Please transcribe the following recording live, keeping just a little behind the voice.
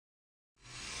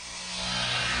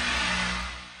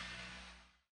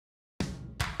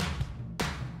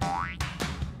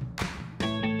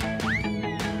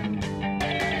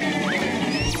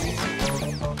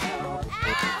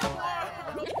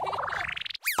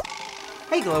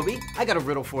Hey Globey, I got a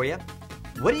riddle for you.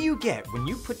 What do you get when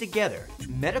you put together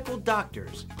medical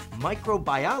doctors,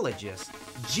 microbiologists,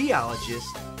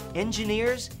 geologists,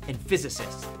 engineers, and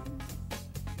physicists?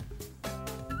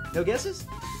 No guesses?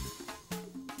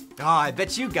 Oh, I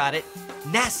bet you got it.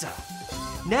 NASA.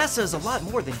 NASA is a lot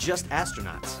more than just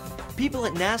astronauts. People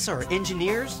at NASA are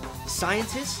engineers,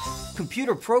 scientists,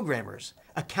 computer programmers,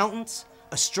 accountants,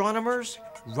 astronomers,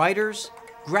 writers,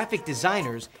 graphic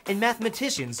designers, and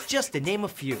mathematicians, just to name a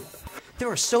few. There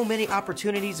are so many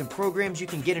opportunities and programs you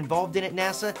can get involved in at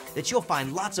NASA that you'll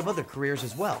find lots of other careers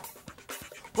as well.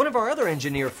 One of our other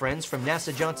engineer friends from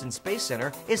NASA Johnson Space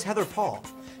Center is Heather Paul.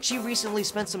 She recently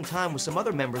spent some time with some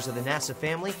other members of the NASA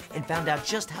family and found out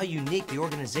just how unique the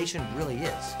organization really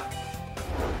is.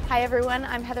 Hi everyone,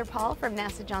 I'm Heather Paul from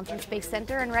NASA Johnson Space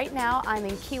Center, and right now I'm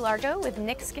in Key Largo with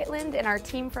Nick Skitland and our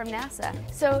team from NASA.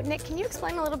 So Nick, can you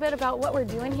explain a little bit about what we're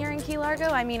doing here in Key Largo?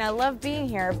 I mean, I love being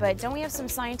here, but don't we have some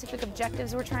scientific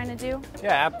objectives we're trying to do?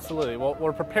 Yeah, absolutely. Well,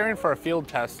 we're preparing for a field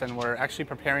test, and we're actually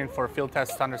preparing for a field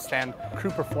test to understand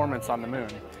crew performance on the moon.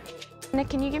 Nick,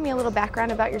 can you give me a little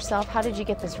background about yourself? How did you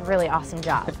get this really awesome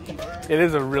job? It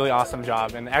is a really awesome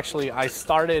job, and actually I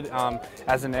started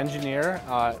as an engineer.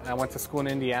 I went to school in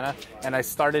Indiana, and I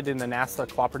started in the NASA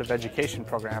Cooperative Education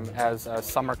Program as a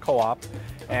summer co-op.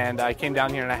 And I came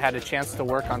down here and I had a chance to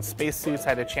work on spacesuits,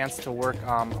 had a chance to work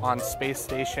on space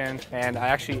station, and I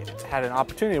actually had an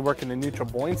opportunity to work in the Neutral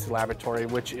Buoyancy Laboratory,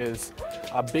 which is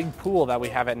a big pool that we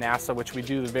have at NASA, which we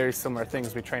do very similar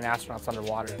things. We train astronauts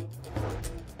underwater.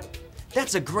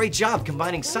 That's a great job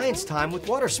combining science time with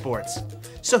water sports.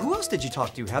 So who else did you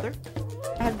talk to, Heather?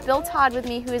 I have Bill Todd with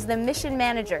me, who is the mission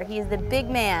manager. He is the big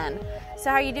man. So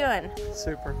how are you doing?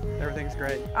 Super. Everything's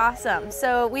great. Awesome.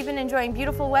 So we've been enjoying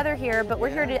beautiful weather here, but we're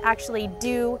here to actually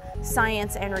do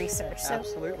science and research. So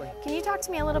absolutely. Can you talk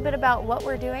to me a little bit about what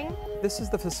we're doing? This is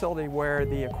the facility where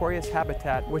the Aquarius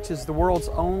habitat, which is the world's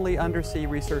only undersea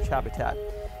research habitat.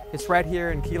 It's right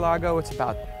here in Key Largo. It's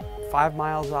about 5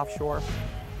 miles offshore.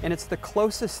 And it's the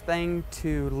closest thing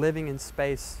to living in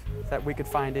space that we could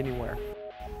find anywhere.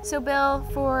 So Bill,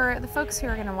 for the folks who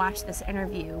are going to watch this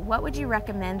interview, what would you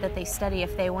recommend that they study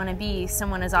if they want to be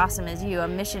someone as awesome as you, a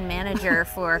mission manager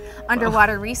for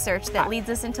underwater research that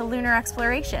leads us into lunar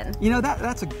exploration? You know,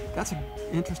 that's an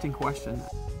interesting question.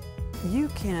 You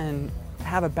can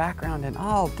have a background in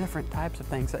all different types of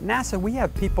things. At NASA, we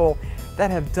have people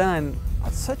that have done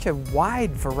such a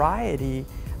wide variety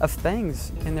of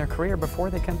things in their career before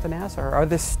they come to NASA, or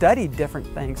they studied different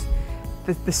things.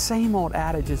 The same old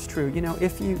adage is true. You know,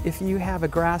 if you have a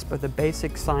grasp of the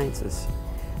basic sciences,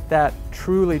 that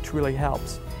truly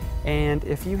helps. And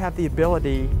if you have the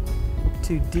ability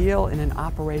to deal in an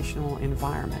operational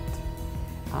environment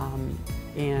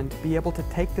and be able to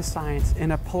take the science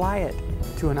and apply it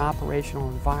to an operational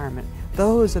environment,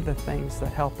 those are the things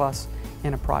that help us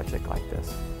in a project like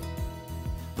this.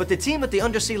 But the team at the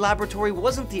Undersea Laboratory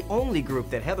wasn't the only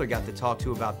group that Heather got to talk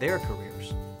to about their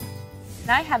careers.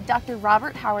 Now I have Dr.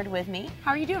 Robert Howard with me.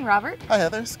 How are you doing, Robert? Hi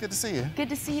Heather, it's good to see you. Good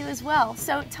to see you as well.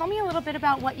 So tell me a little bit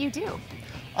about what you do.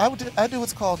 I do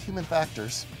what's called human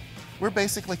factors. We're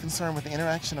basically concerned with the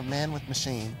interaction of man with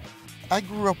machine. I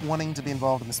grew up wanting to be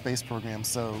involved in the space program,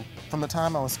 so from the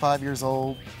time I was 5 years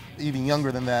old, even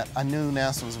younger than that, I knew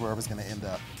NASA was where I was going to end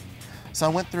up. So I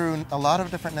went through a lot of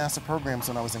different NASA programs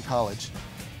when I was in college.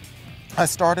 I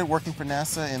started working for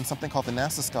NASA in something called the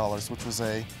NASA Scholars, which was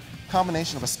a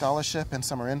combination of a scholarship and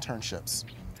summer internships.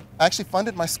 I actually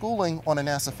funded my schooling on a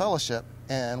NASA fellowship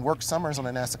and worked summers on a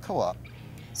NASA co-op.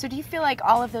 So do you feel like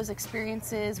all of those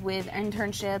experiences with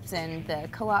internships and the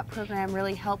co-op program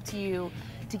really helped you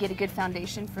to get a good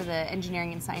foundation for the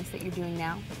engineering and science that you're doing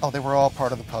now? Oh, they were all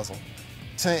part of the puzzle.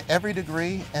 To every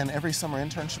degree and every summer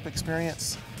internship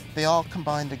experience, they all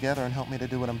combined together and helped me to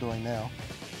do what I'm doing now.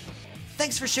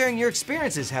 Thanks for sharing your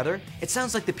experiences, Heather. It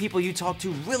sounds like the people you talk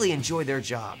to really enjoy their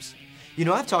jobs. You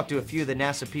know, I've talked to a few of the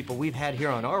NASA people we've had here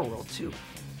on our world, too.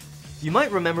 You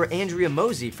might remember Andrea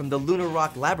Mosey from the Lunar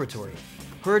Rock Laboratory.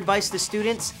 Her advice to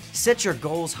students: set your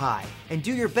goals high and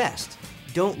do your best.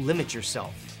 Don't limit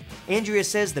yourself. Andrea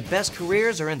says the best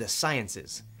careers are in the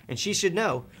sciences. And she should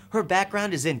know, her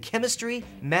background is in chemistry,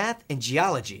 math, and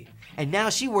geology. And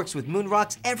now she works with moon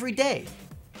rocks every day.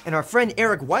 And our friend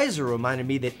Eric Weiser reminded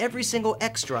me that every single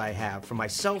extra I have, from my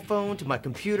cell phone to my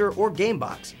computer or game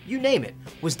box, you name it,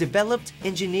 was developed,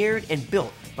 engineered, and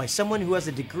built by someone who has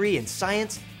a degree in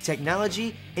science,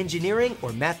 technology, engineering,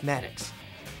 or mathematics.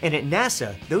 And at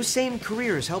NASA, those same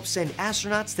careers help send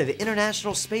astronauts to the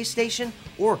International Space Station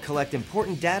or collect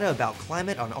important data about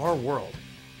climate on our world.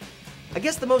 I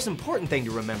guess the most important thing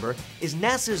to remember is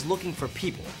NASA is looking for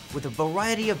people with a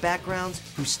variety of backgrounds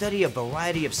who study a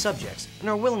variety of subjects and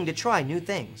are willing to try new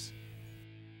things.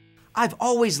 I've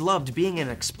always loved being an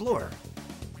explorer,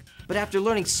 but after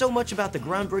learning so much about the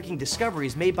groundbreaking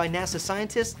discoveries made by NASA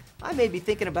scientists, I may be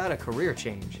thinking about a career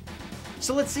change.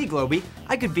 So let's see, Globey.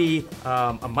 I could be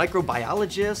a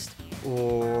microbiologist,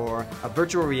 or a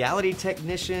virtual reality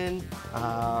technician,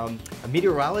 a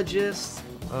meteorologist,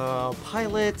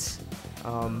 pilot,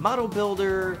 model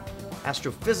builder,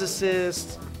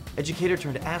 astrophysicist, educator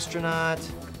turned astronaut.